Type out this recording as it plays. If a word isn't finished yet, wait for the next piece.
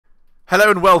Hello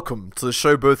and welcome to the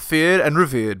show both feared and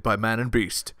revered by man and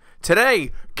beast.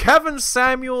 Today, Kevin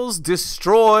Samuels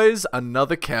destroys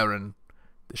another Karen.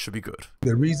 This should be good.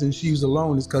 The reason she's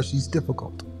alone is because she's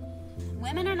difficult.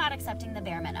 Women are not accepting the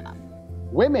bare minimum.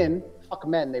 Women fuck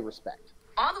men they respect.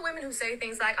 All the women who say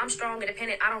things like, I'm strong,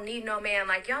 independent, I don't need no man,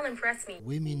 like, y'all impress me.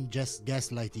 Women just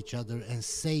gaslight each other and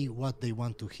say what they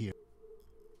want to hear.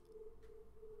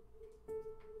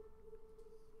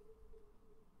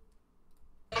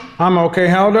 I'm okay.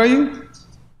 How old are you?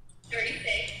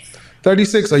 36.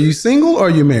 36. Are you single or are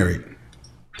you married?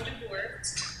 I'm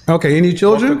divorced. Okay. Any What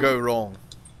children? could go wrong?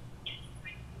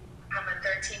 I'm a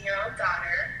 13-year-old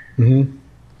daughter. Mm-hmm.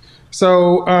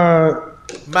 So,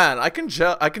 Man, I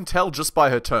can tell just by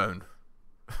her tone.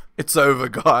 It's over,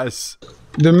 guys.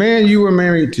 the man you were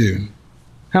married to,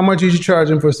 how much did you charge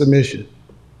him for submission?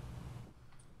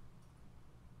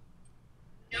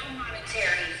 No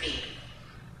monetary fee.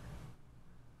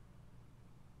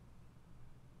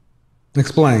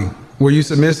 Explain. Were you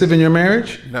submissive in your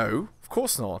marriage? No, of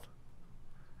course not.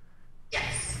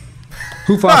 Yes.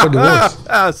 Who filed for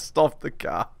divorce? Stop the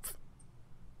cap.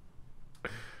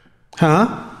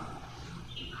 Huh?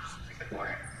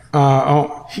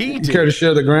 He You did. care to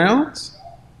share the grounds?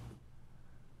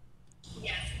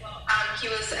 Yes. Well, he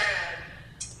was,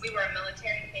 we were a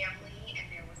military family, and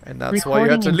there was And that's why you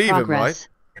had to leave him, right?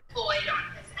 deployed on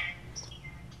his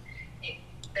end,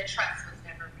 and the trust was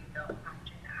never rebuilt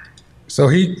after that. So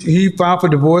he filed for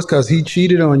divorce because he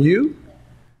cheated on you?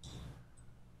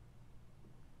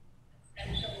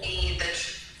 Essentially, he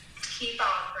filed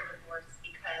for divorce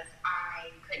because I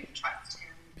couldn't trust him.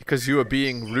 Because you were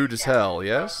being rude as hell,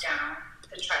 yes? Down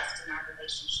the trust in our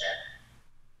relationship.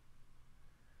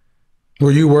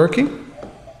 Were you working?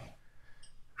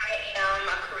 I am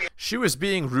a career She was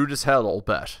being rude as hell, I'll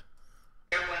bet.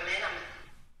 woman.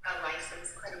 I'm a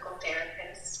licensed clinical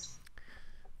therapist.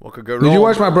 What could go wrong? Did you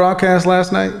watch my broadcast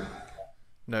last night?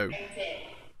 No. I did.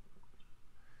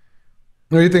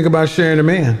 What do you think about sharing a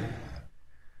man?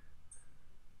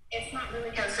 It's not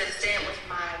really consistent with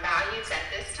my values at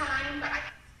this time, but I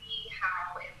can see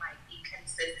how it might be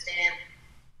consistent.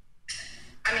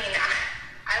 I mean,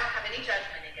 I don't have any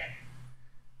judgment against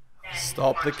men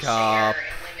Stop who the want to cap. share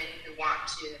and women who want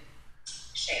to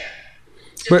share.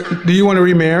 Just But do you want to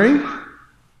remarry? I do.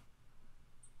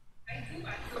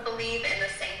 I still believe in the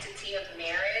sanctity of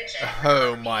marriage. And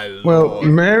Oh my lord. Well,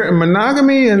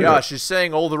 monogamy and Yeah, she's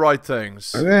saying all the right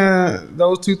things.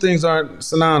 those two things aren't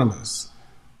synonymous.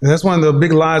 And that's one of the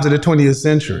big lies of the 20th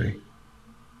century.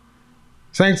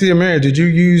 Sanctity of marriage. Did you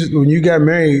use when you got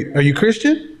married? Are you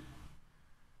Christian?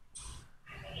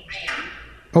 I am.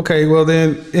 Okay, well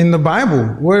then, in the Bible,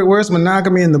 where's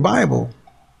monogamy in the Bible?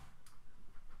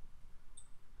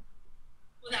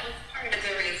 Well, that was part of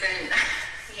the reason.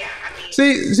 Yeah, I mean.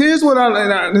 See, here's what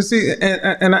I see,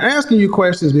 and I'm asking you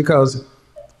questions because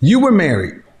you were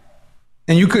married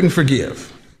and you couldn't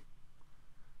forgive.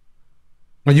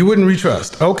 Or you wouldn't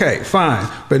retrust. Okay, fine.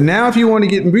 But now if you want to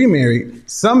get remarried,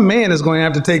 some man is going to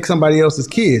have to take somebody else's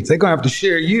kids. They're going to have to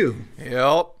share you.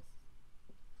 Yep.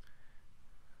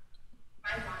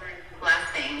 My modern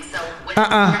blessing. So with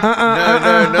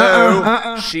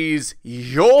No. She's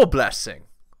your blessing.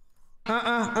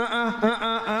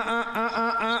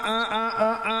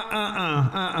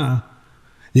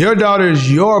 Your daughter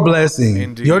is your blessing.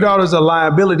 Indeed. Your daughter's a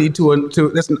liability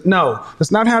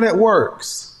that's not how that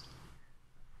works.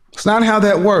 It's not how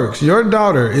that works. Your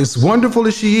daughter, as wonderful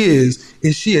as she is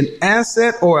she an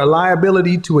asset or a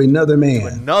liability to another man?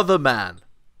 Another man.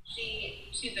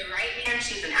 to the right hand,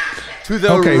 she's an asset. To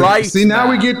the Okay, right see, now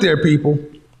we man. get there, people.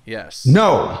 Yes.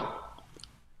 No.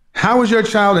 How is your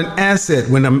child an asset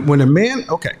when a man?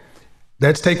 Okay,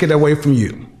 let's take it away from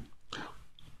you.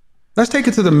 Let's take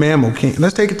it to the mammal king.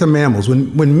 Let's take it to mammals.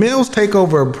 When males take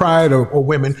over a pride or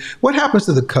women, what happens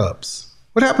to the cubs?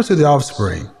 What happens to the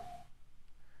offspring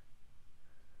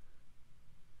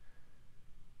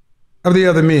of the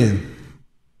other men?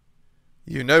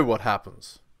 You know what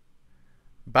happens.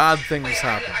 Bad things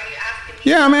happen. Are you asking me?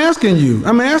 Yeah, I'm asking you.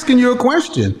 I'm asking you a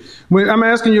question. I'm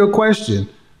asking you a question.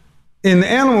 In the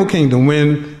animal kingdom,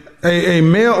 when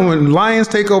when lions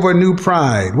take over a new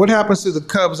pride, what happens to the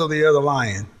cubs of the other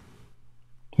lion?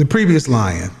 The previous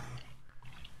lion.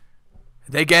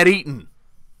 They get eaten.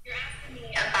 You're asking me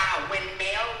about when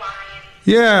male lions.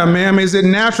 Yeah, ma'am. Is it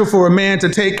natural for a man to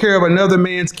take care of another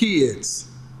man's kids?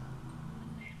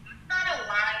 Not a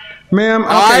lion. Ma'am,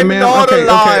 okay, I'm ma'am. not Okay, a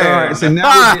okay, liar. all right. So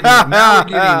now we're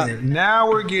getting there. Now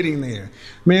we're getting there.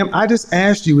 Ma'am, I just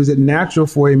asked you, is it natural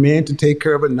for a man to take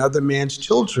care of another man's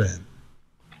children?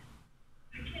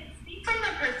 I can speak from the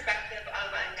perspective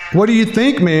of a What do you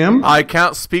think, ma'am? I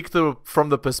can't speak from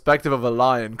the perspective of a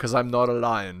lion because I'm not a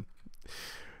lion.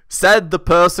 Said the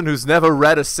person who's never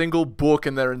read a single book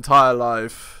in their entire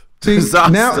life. See,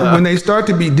 Disaster. now when they start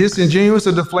to be disingenuous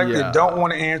or deflected, Yeah. don't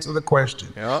want to answer the question.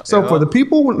 Yeah, So yeah. for the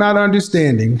people not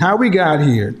understanding how we got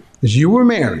here is you were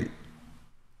married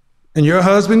and your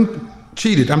husband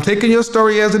cheated. I'm taking your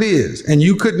story as it is, and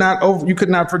you could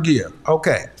not forgive.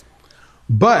 Okay.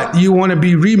 But you want to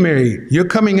be remarried. You're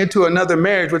coming into another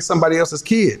marriage with somebody else's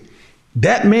kid.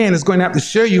 That man is going to have to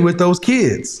share you with those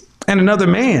kids and another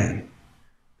man.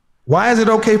 Why is it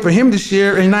okay for him to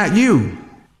share and not you?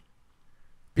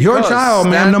 Your Because child,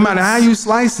 man, no matter how standards- you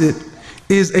slice it,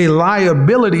 is a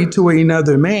liability to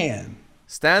another man.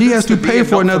 Standards He has to be pay and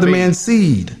for not another me. man's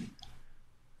seed. So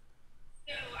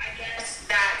I guess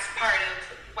that's part of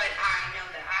what I know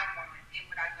that I want and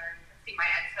what I learned. See, my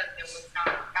ex-husband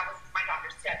that was my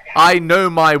daughter's stepdad. I know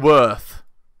my worth.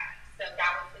 So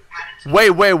that was his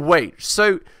attitude. Wait.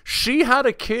 So she had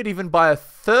a kid even by a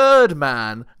third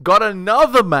man, got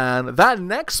another man, that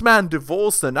next man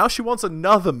divorced her, now she wants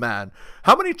another man.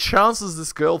 How many chances does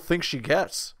this girl think she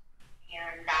gets?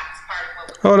 And that's part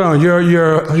of what Hold on,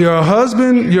 your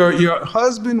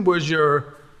husband was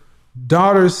your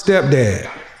daughter's stepdad.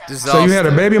 Disaster. So you had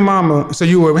a baby mama. So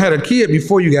you had a kid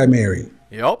before you got married.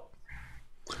 Yup.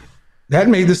 That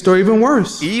made the story even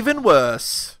worse. Even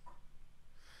worse.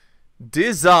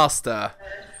 Disaster.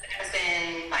 as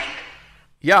in, like,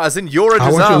 Yeah, as in you're a I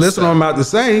disaster. want you to listen to what I'm about to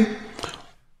say.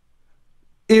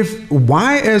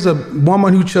 Why, as a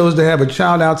woman who chose to have a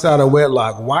child outside of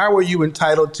wedlock, why were you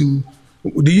entitled to?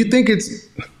 Do you think it's?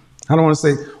 I don't want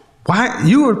to say. Why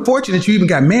you were fortunate you even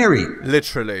got married,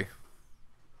 Literally.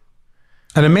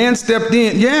 and a man stepped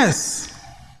in. Yes,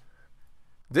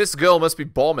 This girl must be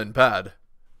bombing bad.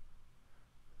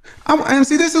 and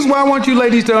see, this is why I want you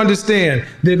ladies to understand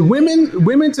that women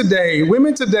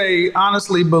today,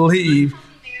 honestly believe.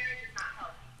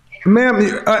 marriage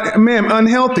is not healthy. And Ma'am,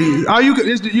 unhealthy.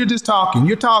 You're just talking.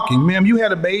 You're talking, ma'am. You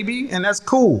had a baby, and that's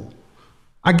cool.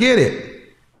 I get it.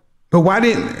 But why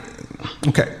didn't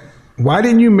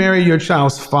you marry your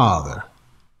child's father?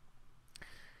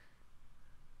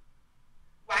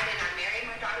 why did I marry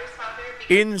my daughter's father?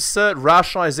 Because Insert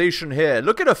rationalization here.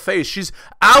 Look at her face. She's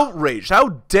outraged.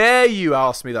 How dare you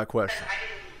ask me that question? I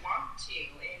didn't want to, and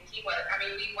he was. I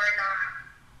mean, we were not.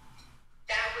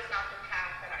 That was not the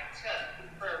path that I took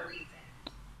for a reason.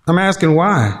 I'm asking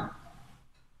why.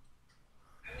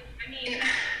 I mean,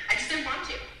 I just didn't want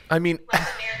to. I mean, It wasn't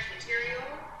marriage material.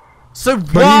 so he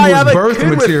why was have a birth kid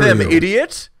with him, material.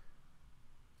 idiot?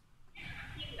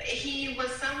 He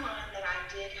was someone that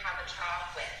I did have a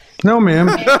child with. No, ma'am.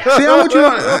 See, I want you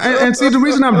to, and see, the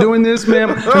reason I'm doing this, ma'am,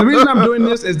 the reason I'm doing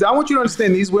this is I want you to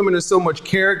understand these women are so much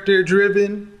character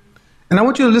driven, and I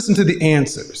want you to listen to the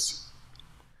answers.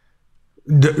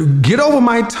 Get over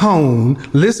my tone,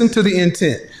 listen to the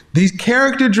intent. These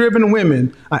character driven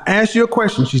women, I asked you a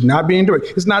question, she's not being direct.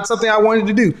 It's not something I wanted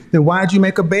to do. Then why'd you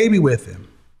make a baby with him?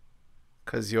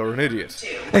 Because you're an idiot.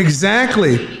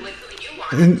 Exactly. He was who you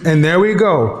wanted. And there we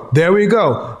go.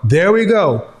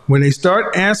 When they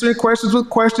start answering questions with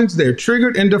questions, they're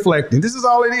triggered and deflecting. This is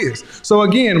all it is. So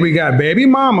again, we got baby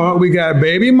mama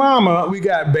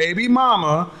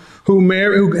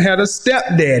who had a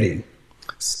stepdaddy.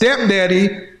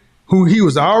 Stepdaddy, who he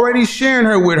was already sharing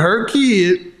her with her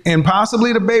kid and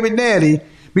possibly the baby daddy,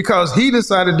 because he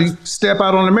decided to step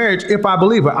out on the marriage, if I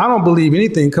believe her. I don't believe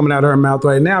anything coming out of her mouth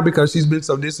right now because she's been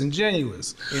so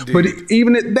disingenuous. Indeed. But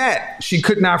even at that, she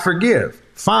could not forgive.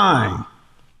 Fine.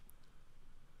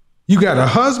 You got a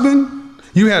husband,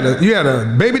 you had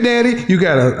a baby daddy, you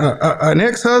got an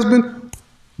ex-husband.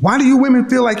 Why do you women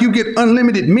feel like you get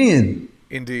unlimited men?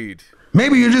 Indeed.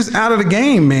 Maybe you're just out of the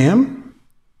game, ma'am.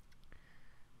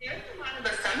 There's a lot of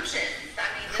assumptions.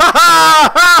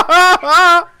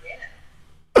 I mean,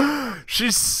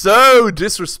 She's so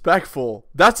disrespectful.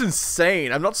 That's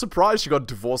insane. I'm not surprised she got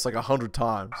divorced like 100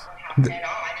 times. at all.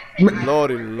 I didn't say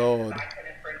Lordy Lord. I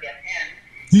couldn't forgive him.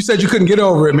 You said you couldn't get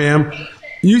over it, ma'am.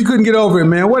 You couldn't get over it,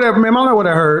 man. Whatever, ma'am. I know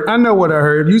what I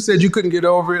heard. You said you couldn't get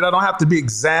over it. I don't have to be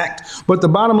exact. But the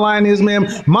bottom line is, ma'am,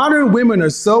 modern women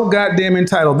are so goddamn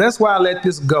entitled. That's why I let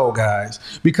this go, guys.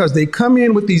 Because they come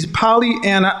in with these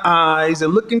Pollyanna eyes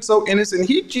and looking so innocent.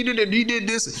 He cheated and he did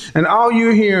this. And all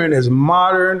you're hearing is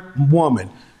modern woman.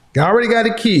 You already got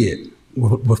a kid.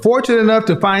 We're fortunate enough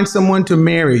to find someone to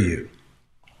marry you.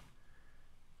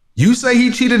 You say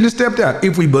he cheated and stepped out.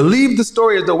 If we believe the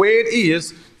story is the way it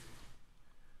is,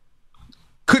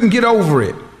 couldn't get over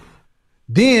it.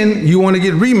 Then you want to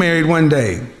get remarried one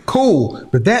day. Cool.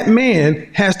 But that man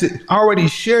has to already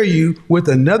share you with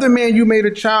another man you made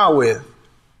a child with.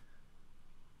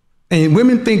 And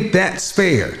women think that's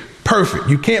fair. Perfect.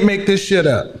 You can't make this shit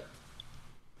up.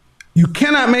 You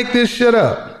cannot make this shit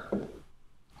up.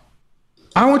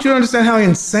 I want you to understand how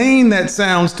insane that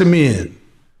sounds to men.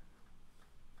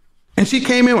 And she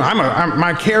came in with, I'm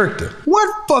my character.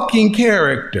 What fucking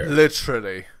character?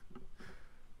 Literally.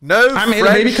 No, I mean,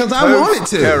 French maybe because I wanted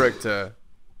to. Character.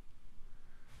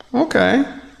 Okay.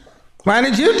 Why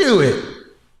did you do it?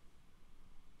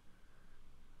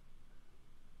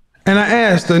 And I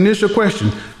asked the initial question,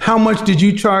 how much did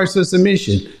you charge for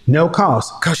submission? No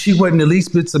cost, because she wasn't the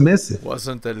least bit submissive.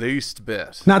 Wasn't the least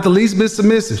bit. Not the least bit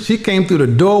submissive. She came through the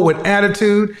door with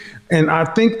attitude. And I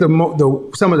think some of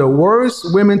the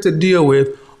worst women to deal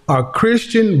with are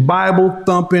Christian, Bible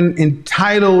thumping,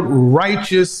 entitled,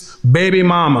 righteous baby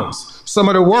mamas. Some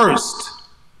of the worst.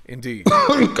 Indeed.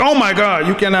 Oh my God,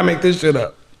 you cannot make this shit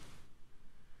up.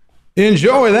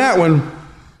 Enjoy that one.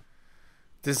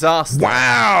 Disaster.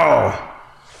 Wow.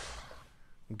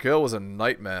 Girl was a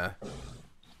nightmare.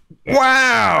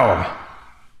 Wow.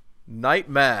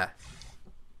 Nightmare.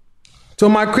 So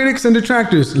my critics and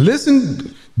detractors,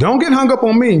 listen, don't get hung up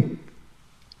on me.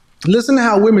 Listen to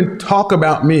how women talk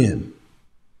about men.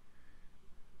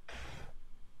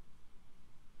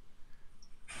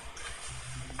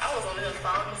 I was on the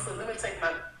phone, so let me take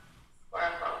my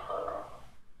scarf off. Hold on.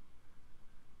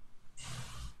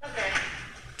 Okay.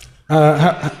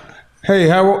 Hey,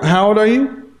 how old are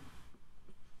you?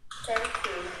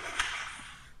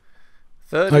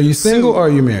 32. Are you single or are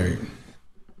you married?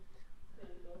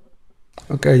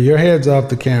 Okay, your head's off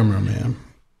the camera, man.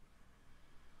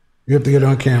 You have to get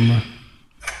on camera.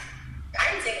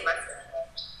 I ain't taking myself.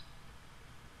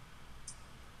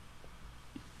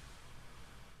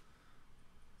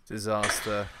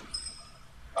 Disaster.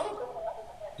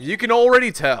 You can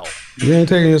already tell. You ain't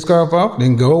taking your scarf off,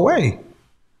 then go away.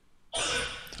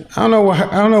 I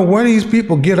don't know where these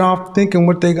people get off thinking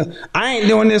what they got. I ain't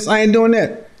doing this, I ain't doing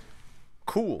that.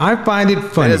 Cool. I find it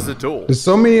funny. There's the door. That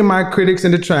so many of my critics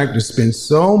and detractors spend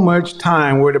so much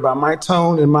time worried about my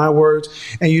tone and my words,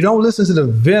 and you don't listen to the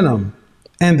venom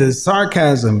and the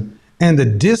sarcasm and the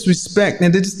disrespect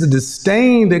and just the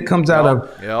disdain that comes out of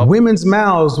women's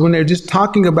mouths when they're just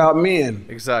talking about men.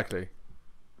 Exactly.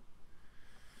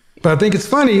 But I think it's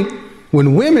funny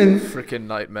when women Freaking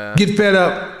nightmare. get fed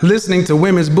up listening to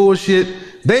women's bullshit,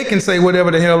 they can say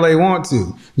whatever the hell they want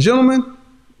to. Gentlemen,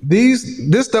 this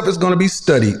stuff is going to be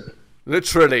studied.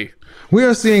 Literally. We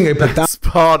are seeing a That's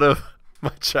part of my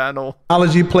channel.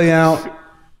 pathology play out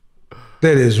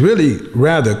that is really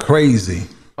rather crazy.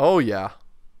 Oh, yeah.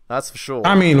 That's for sure.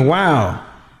 I mean, wow.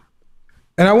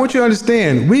 And I want you to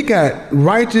understand, we got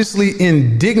righteously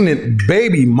indignant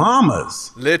baby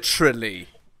mamas. Literally.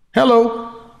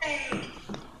 Hello. Hey,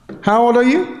 How old are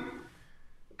you?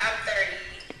 I'm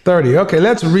 30. 30. Okay,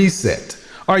 let's reset.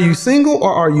 Are you single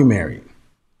or are you married?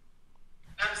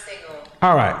 I'm single.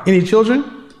 All right. Any children?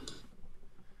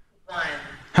 One.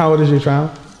 How old is your child?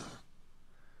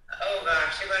 Oh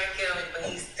gosh, you're gonna kill me, but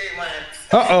he's 3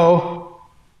 months. Uh-oh.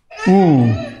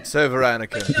 Ooh. So over But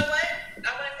Anakin. you know what? I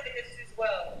want to say this as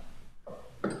well.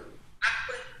 I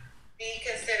could be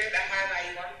considered a high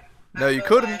value woman. No, you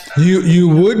couldn't. You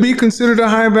would be considered a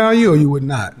high value or you would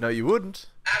not? No, you wouldn't.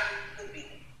 I would be.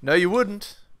 No, you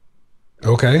wouldn't.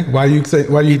 Okay. Why do you In think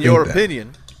your that?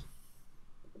 opinion.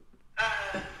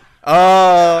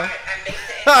 I make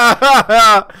the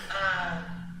I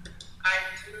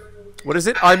do. What is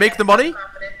it? I make the money?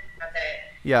 Confident about that.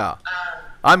 Yeah.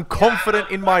 I'm confident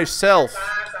in myself. I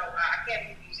can't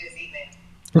believe you just even.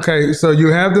 Okay, so you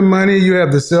have the money, you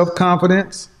have the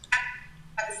self-confidence. I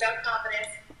have the self-confidence.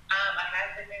 I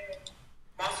have been in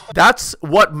multiple That's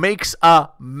what makes a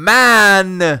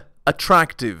man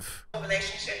attractive.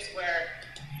 relationships where,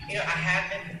 I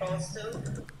have been proposed to.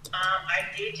 I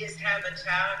did just have a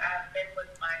child. I've been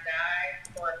with my guy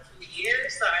for 2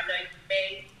 years, so I know you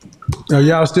may. Are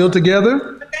y'all still together?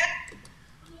 But that,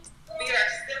 we are still.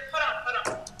 Hold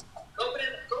on.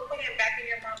 Go put it back in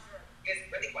your mom's room. It's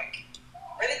really quick.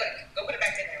 Really quick. Go put it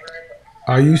back in there really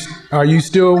quick. Are you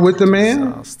still with the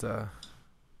man? Disaster.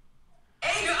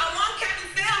 Angel, I'm on Captain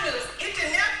Phil News. Get your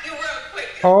nephew real quick.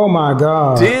 Oh my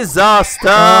God. Disaster.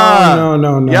 Oh,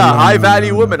 no. Yeah, no, high no,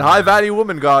 value no, woman. High value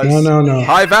woman, guys. No.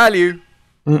 High value.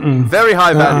 Very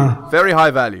high value. Very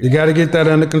high value. You got to get that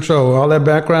under control. All that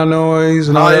background noise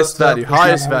and all that Highest stuff. value. Let's not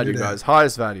Highest do value, that. guys.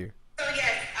 Highest value. So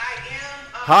yes, I am.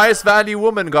 Highest value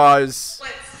woman, guys. What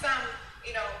some,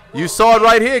 You saw it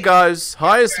right here, guys.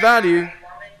 Highest value. I make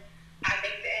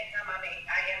the income. I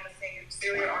am a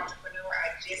serial entrepreneur. I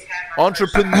just had my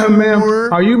Entrepreneur. Ma'am,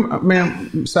 are you,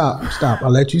 ma'am, stop. I'll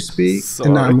let you speak. Sorry.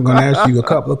 And I'm going to ask you a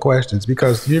couple of questions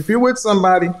because if you're with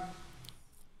somebody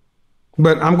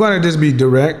But I'm going to just be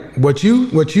direct. What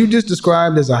you just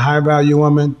described as a high value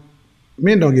woman,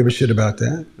 men don't give a shit about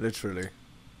that. Literally.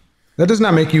 That does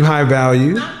not make you high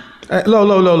value.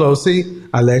 Low. See,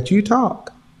 I let you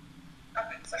talk.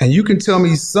 And you can tell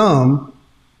me some.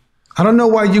 I don't know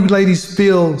why you ladies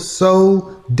feel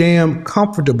so damn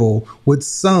comfortable with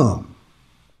some.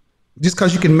 Just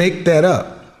because you can make that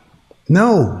up.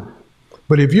 No.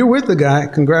 But if you're with a guy,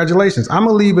 congratulations. I'm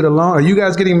going to leave it alone. Are you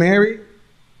guys getting married?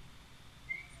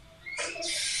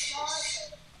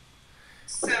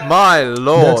 My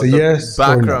lord, That's a yes the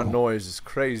background or no. noise is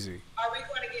crazy. Are we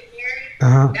going to get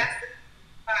married? That's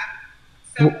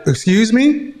the Well, excuse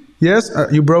me? Yes?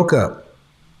 You broke up.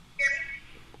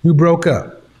 You broke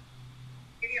up.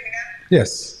 Can you hear me now?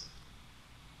 Yes.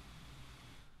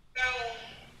 So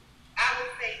I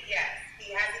would say yes.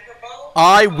 He hasn't proposed.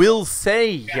 I will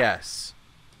say yes.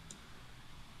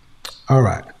 All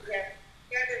right. Yes.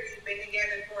 We've been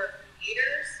together for a few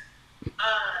years.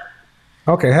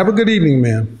 Okay, have a good evening,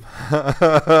 ma'am.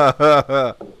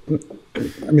 I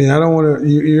mean, I don't want to,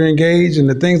 you're engaged, and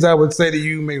the things I would say to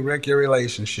you may wreck your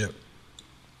relationship.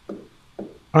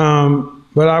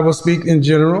 But I will speak in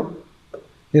general.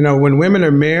 You know, when women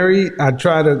are married, I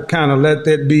try to kind of let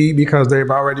that be because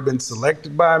they've already been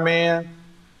selected by a man.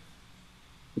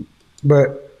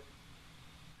 But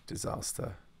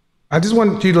Disaster. I just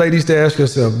want you ladies to ask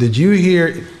yourself, did you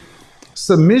hear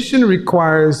submission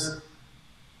requires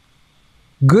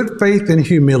good faith and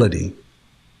humility?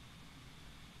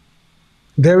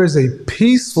 There is a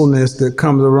peacefulness that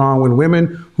comes around when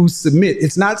women who submit.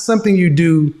 It's not something you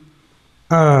do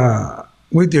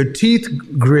with your teeth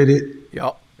gritted.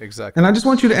 Yep, exactly. And I just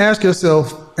want you to ask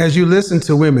yourself, as you listen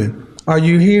to women, are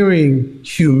you hearing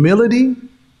humility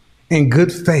and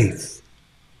good faith?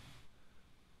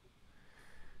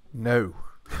 No.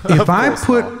 If I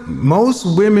put most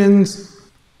women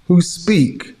who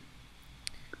speak,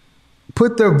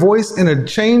 put their voice in a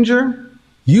changer,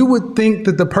 you would think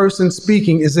that the person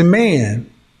speaking is a man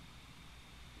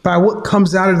by what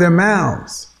comes out of their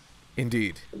mouths.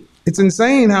 Indeed. It's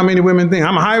insane how many women think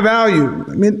I'm high value.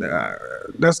 I mean,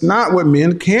 that's not what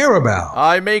men care about.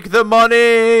 I make the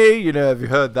money. You know, have you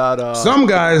heard that? Some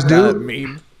guys that do.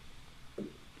 meme.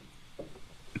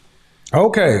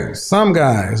 Okay, some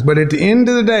guys. But at the end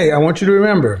of the day, I want you to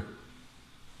remember,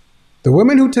 the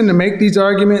women who tend to make these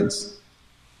arguments,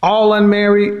 all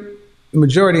unmarried, the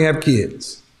majority have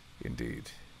kids.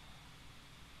 Indeed.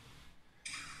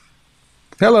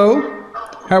 Hello.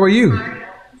 How are you?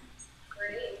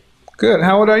 Great. Good.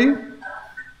 How old are you?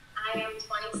 I am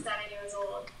 27 years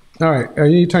old. All right. You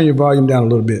need to turn your volume down a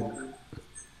little bit. Turn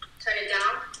it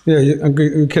down? Yeah,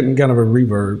 you're getting kind of a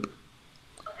reverb.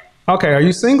 Okay. Are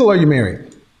you single or are you married? I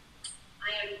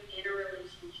am in a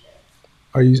relationship.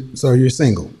 Are you? So you're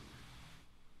single.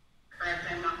 Correct,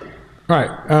 I'm not married. All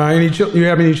right. You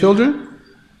have any children?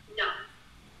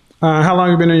 No. How long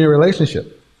have you been in your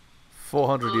relationship?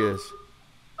 400 years.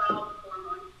 About 4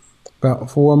 months.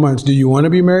 About 4 months. Do you want to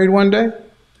be married one day?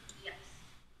 Yes.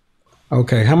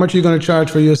 Okay. How much are you going to charge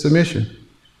for your submission?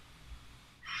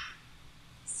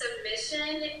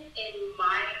 Submission in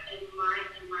my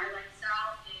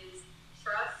lifestyle is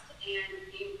trust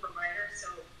and being a provider.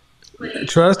 So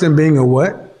Trust and being a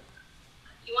what?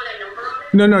 you want a number on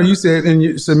it? No. You said in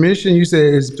your submission, you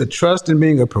said is the trust in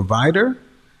being a provider?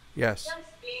 Yes. Yes,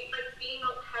 being a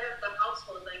head of the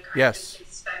household, like I Yes. just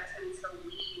expect him to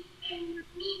lead and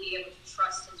me be able to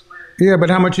trust his word. Yeah, but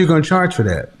how much are you going to charge for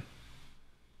that?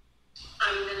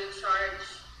 I'm gonna charge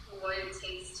what it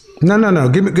takes to.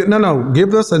 No.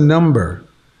 Give us a number,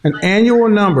 an annual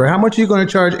number. How much are you going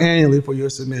to charge annually for your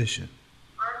submission?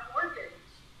 Our mortgage.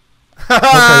 Okay,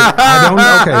 I don't.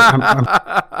 Okay,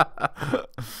 I'm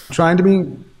trying to be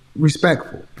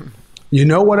respectful. You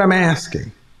know what I'm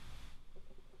asking.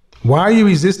 Why are you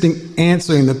resisting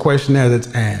answering the question as it's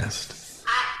asked?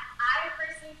 I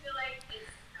personally feel like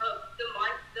it's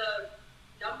the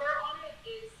number on it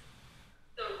is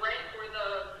the rent or the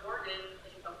mortgage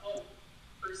in the home.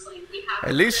 Personally, we have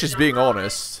At least she's being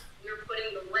honest. We're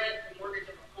putting the rent, the mortgage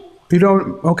of the home. You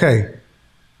don't. Okay.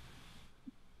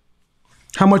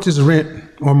 How much is rent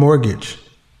or mortgage?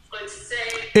 Let's say,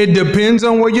 It depends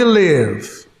on where you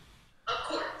live. of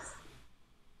course.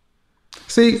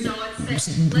 See, So let's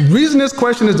say, the reason this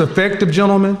question is effective,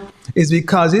 gentlemen, is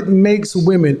because it makes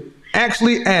women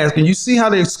actually ask, and you see how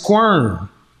they squirm.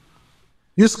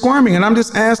 You're squirming, and I'm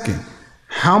just asking,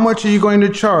 how much are you going to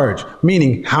charge?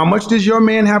 Meaning, how much does your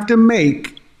man have to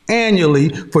make annually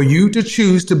for you to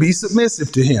choose to be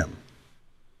submissive to him?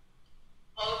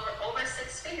 over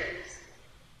 6 figures.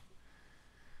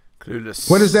 Clueless.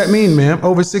 What does that mean, ma'am?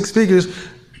 Over 6 figures? Over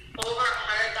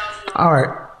 $100,000. All right.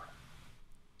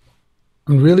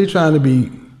 I'm really trying to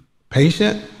be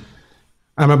patient.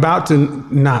 I'm about to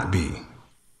not be.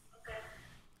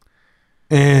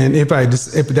 And if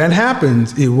that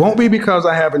happens, it won't be because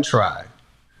I haven't tried.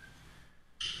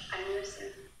 I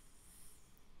understand.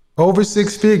 Over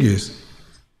 6 figures.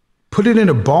 Put it in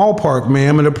a ballpark,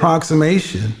 ma'am, an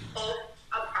approximation. Oh,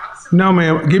 approximately. No,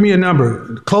 ma'am, give me a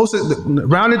number. Closest,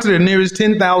 round it to the nearest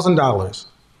 $10,000. Let's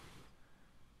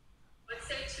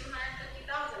say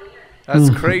 250,000 a year. That's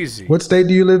crazy. What state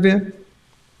do you live in?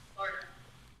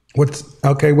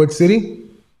 Florida. What city?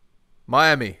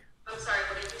 Miami. I'm sorry,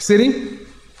 what did you say? City?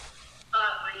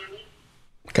 Miami.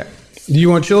 Okay. Do you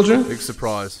want children? Big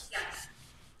surprise. Yes.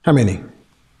 How many?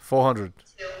 400.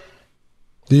 2.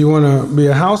 Do you want to be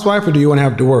a housewife or do you want to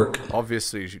have to work?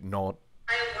 Obviously not.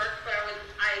 I work,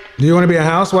 but Do you want to be a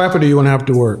housewife or do you want to have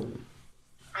to work? I'd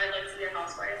like to be a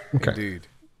housewife. Okay. Indeed.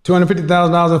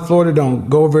 $250,000 in Florida don't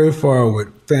go very far with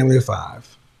family of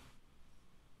 5.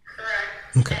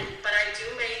 Correct. Okay. But I do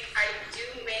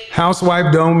make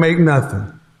Housewife don't make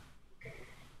nothing.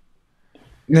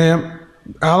 Now,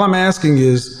 all I'm asking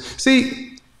is,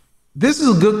 see, this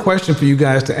is a good question for you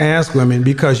guys to ask women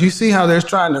because you see how they're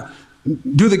trying to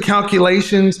do the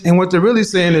calculations, and what they're really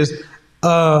saying is,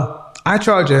 I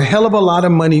charge a hell of a lot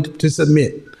of money to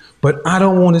submit, but I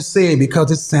don't want to say it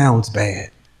because it sounds bad.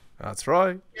 That's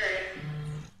right.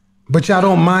 But y'all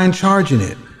don't mind charging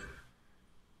it.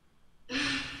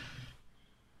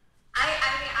 I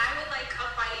would like a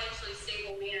financially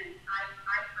stable man.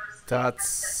 I personally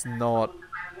That's not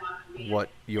what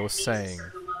you're saying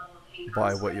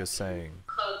by what you're saying.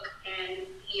 Cook and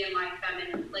be in my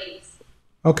feminine place.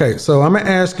 Okay, so I'm gonna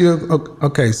ask you.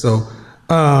 Okay, so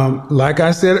like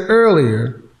I said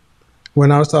earlier,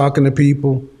 when I was talking to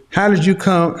people, how did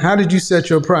you set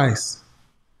your price?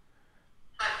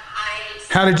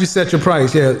 How did you set your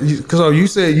price? Yeah, so you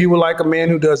said you were like a man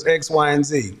who does X, Y, and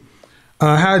Z.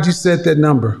 How did you set that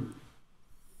number?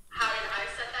 How did I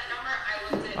set that number?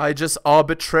 I looked at I just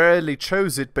arbitrarily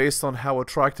chose it based on how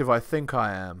attractive I think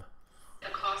I am. the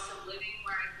cost of living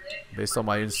where I live. Based on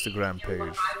my Instagram and page.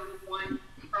 what I would want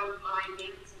from my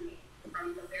man to me from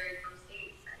the very first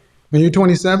date. And you're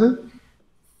 27?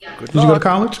 Yeah. Good Did you go to luck.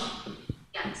 college?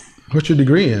 Yes. What's your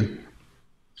degree in?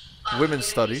 Women's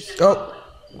studies. Oh.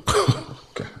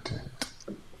 Okay.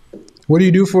 What do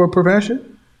you do for a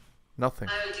profession? Nothing.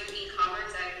 I would do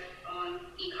e-commerce. I own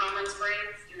e-commerce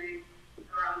brands doing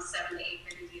around 7 to 8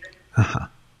 figures a year.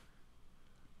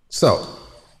 So,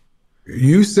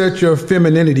 you set your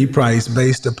femininity price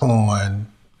based upon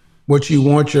what you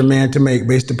want your man to make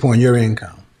based upon your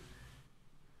income.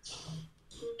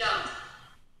 No.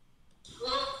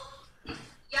 Well,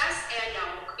 yes and no,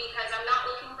 because I'm not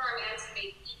looking for a man to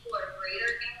make equal or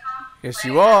greater income. Yes, but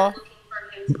you I am are. looking for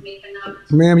him to make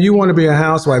enough. Ma'am, you want to be a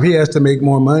housewife. He has to make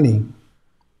more money.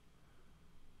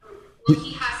 Well,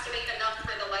 he has to make enough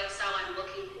for the lifestyle I'm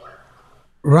looking for.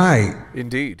 Right.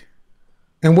 Indeed.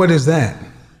 And what is that?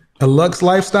 A Lux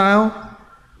lifestyle?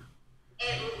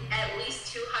 At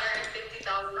least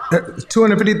 $250,000.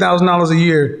 $250,000 a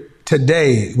year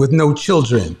today with no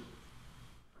children.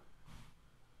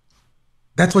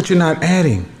 That's what you're not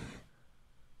adding.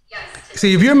 Yes.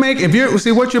 See,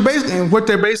 what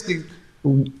they're basically,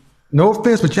 no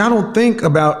offense, but y'all don't think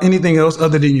about anything else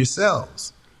other than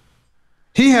yourselves.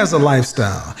 He has a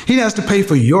lifestyle. He has to pay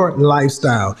for your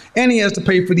lifestyle, and he has to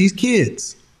pay for these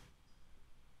kids.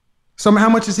 So how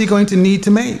much is he going to need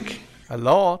to make A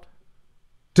lot.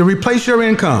 to replace your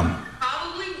income?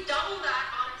 Probably double that,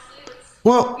 honestly. Let's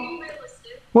Well, be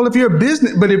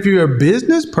realistic. if you're a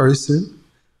business person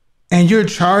and you're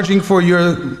charging for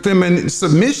your feminine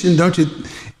submission, don't you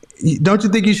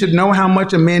think you should know how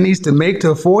much a man needs to make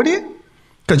to afford it?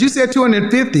 Because you said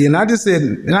 250, and I just said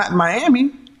not in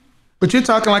Miami, but you're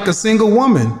talking like a single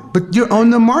woman, but you're on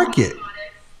the market. I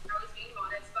was being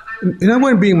modest, but And I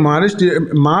wasn't being modest.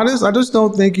 Modest. I just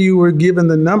don't think you were given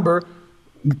the number,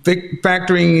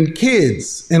 factoring in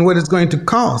kids and what it's going to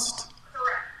cost.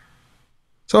 correct.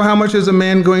 So how much is a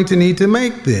man going to need to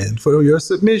make then for your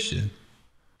submission?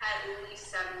 At least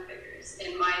 7 figures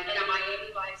in a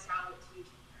Miami lifestyle with 2 children.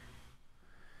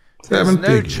 There's 7 no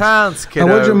figures. chance, And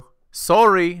what'd kiddo. your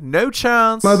Sorry, no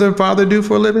chance. mother and father do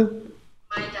for a living?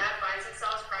 My dad buys and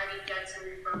sells private jets and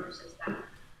refurbishes them.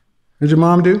 What did your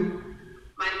mom do?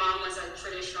 My mom was a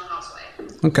traditional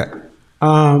housewife. Okay.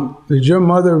 Did your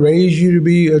mother raise you to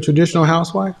be a traditional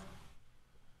housewife?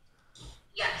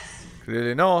 Yes.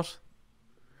 Clearly not.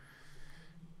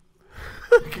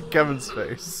 Look at Kevin's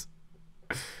face.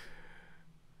 I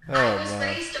was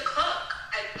raised to cook.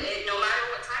 No matter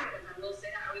what time it is, I will say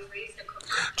that I was raised to cook.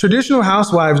 Traditional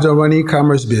housewives don't run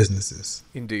e-commerce businesses.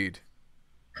 Indeed.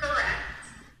 Correct.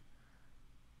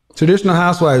 Traditional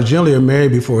housewives generally are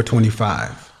married before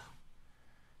 25.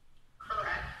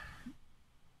 Correct.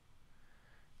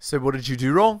 So what did you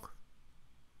do wrong?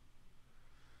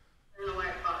 I don't know why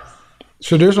I paused.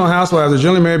 Traditional housewives are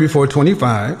generally married before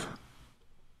 25.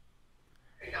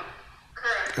 There you go.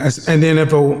 Correct. And then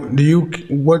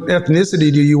what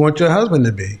ethnicity do you want your husband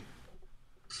to be?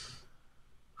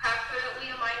 Definitely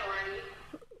a minority.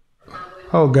 Probably.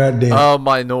 Oh, goddamn. A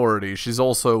minority. She's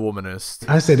also a womanist.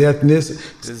 I said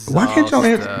ethnicity. Why can't y'all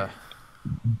answer?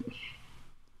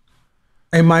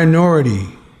 A minority.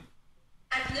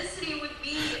 Ethnicity would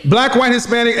be Black, white,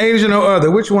 Hispanic, Asian, or other.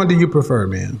 Which one do you prefer,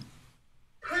 man?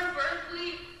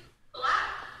 preferably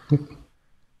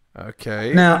black.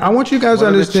 Okay. Now, I want you guys to What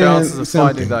are the understand chances of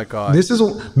finding something. that guy?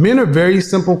 Men are very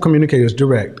simple communicators,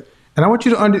 direct. And I want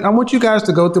you guys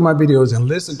to go through my videos and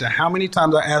listen to how many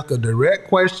times I ask a direct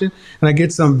question and I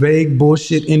get some vague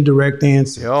bullshit indirect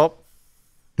answer. Yup.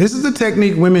 This is the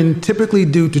technique women typically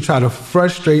do to try to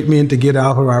frustrate men to get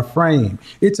out of our frame.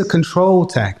 It's a control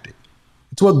tactic.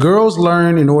 It's what girls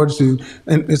learn in order to,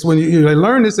 and it's when they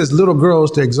learn this as little girls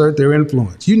to exert their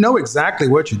influence. You know exactly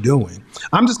what you're doing.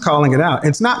 I'm just calling it out.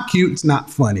 It's not cute. It's not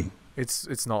funny.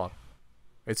 It's not.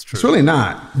 It's true. It's really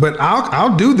not. But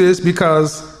I'll do this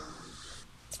because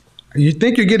you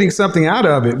think you're getting something out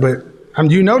of it. But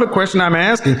you know the question I'm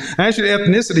asking. I asked you the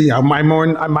ethnicity. I'm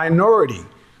a minority.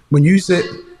 When you said,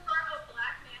 Prefer a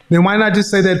black man. then why not just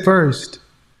say that first?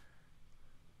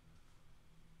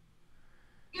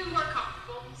 Get more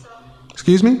comfortable. So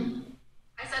Excuse me?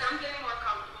 I said I'm getting more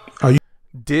comfortable.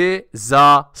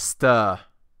 Disaster.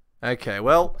 Okay,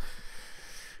 well,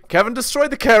 Kevin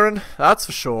destroyed the Karen, that's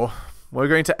for sure. We're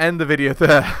going to end the video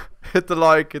there. Hit the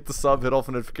like, hit the sub, hit all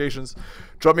the notifications.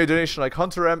 Drop me a donation like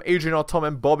Hunter M, Adrian R, Tom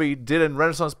M, Bobby, Dylan,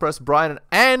 Renaissance Press, Brian, and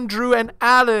Andrew, and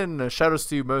Alan. Shout outs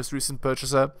to you, most recent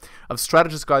purchaser of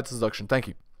Strategist Guide to Seduction. Thank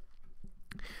you.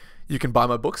 You can buy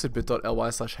my books at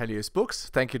bit.ly/heliosbooks.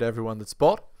 Thank you to everyone that's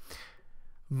bought.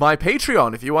 My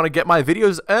Patreon, if you want to get my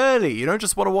videos early, you don't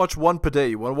just want to watch one per day,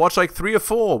 you want to watch like 3 or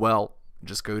 4, well,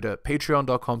 just go to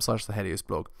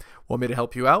patreon.com/theheliosblog. Want me to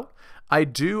help you out? I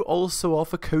do also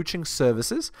offer coaching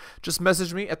services. Just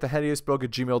message me at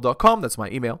theheliosblog@gmail.com. That's my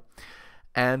email.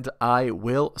 And I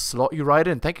will slot you right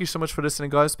in. Thank you so much for listening,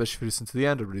 guys, especially if you listen to the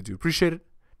end. I really do appreciate it.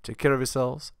 Take care of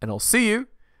yourselves, and I'll see you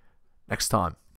next time.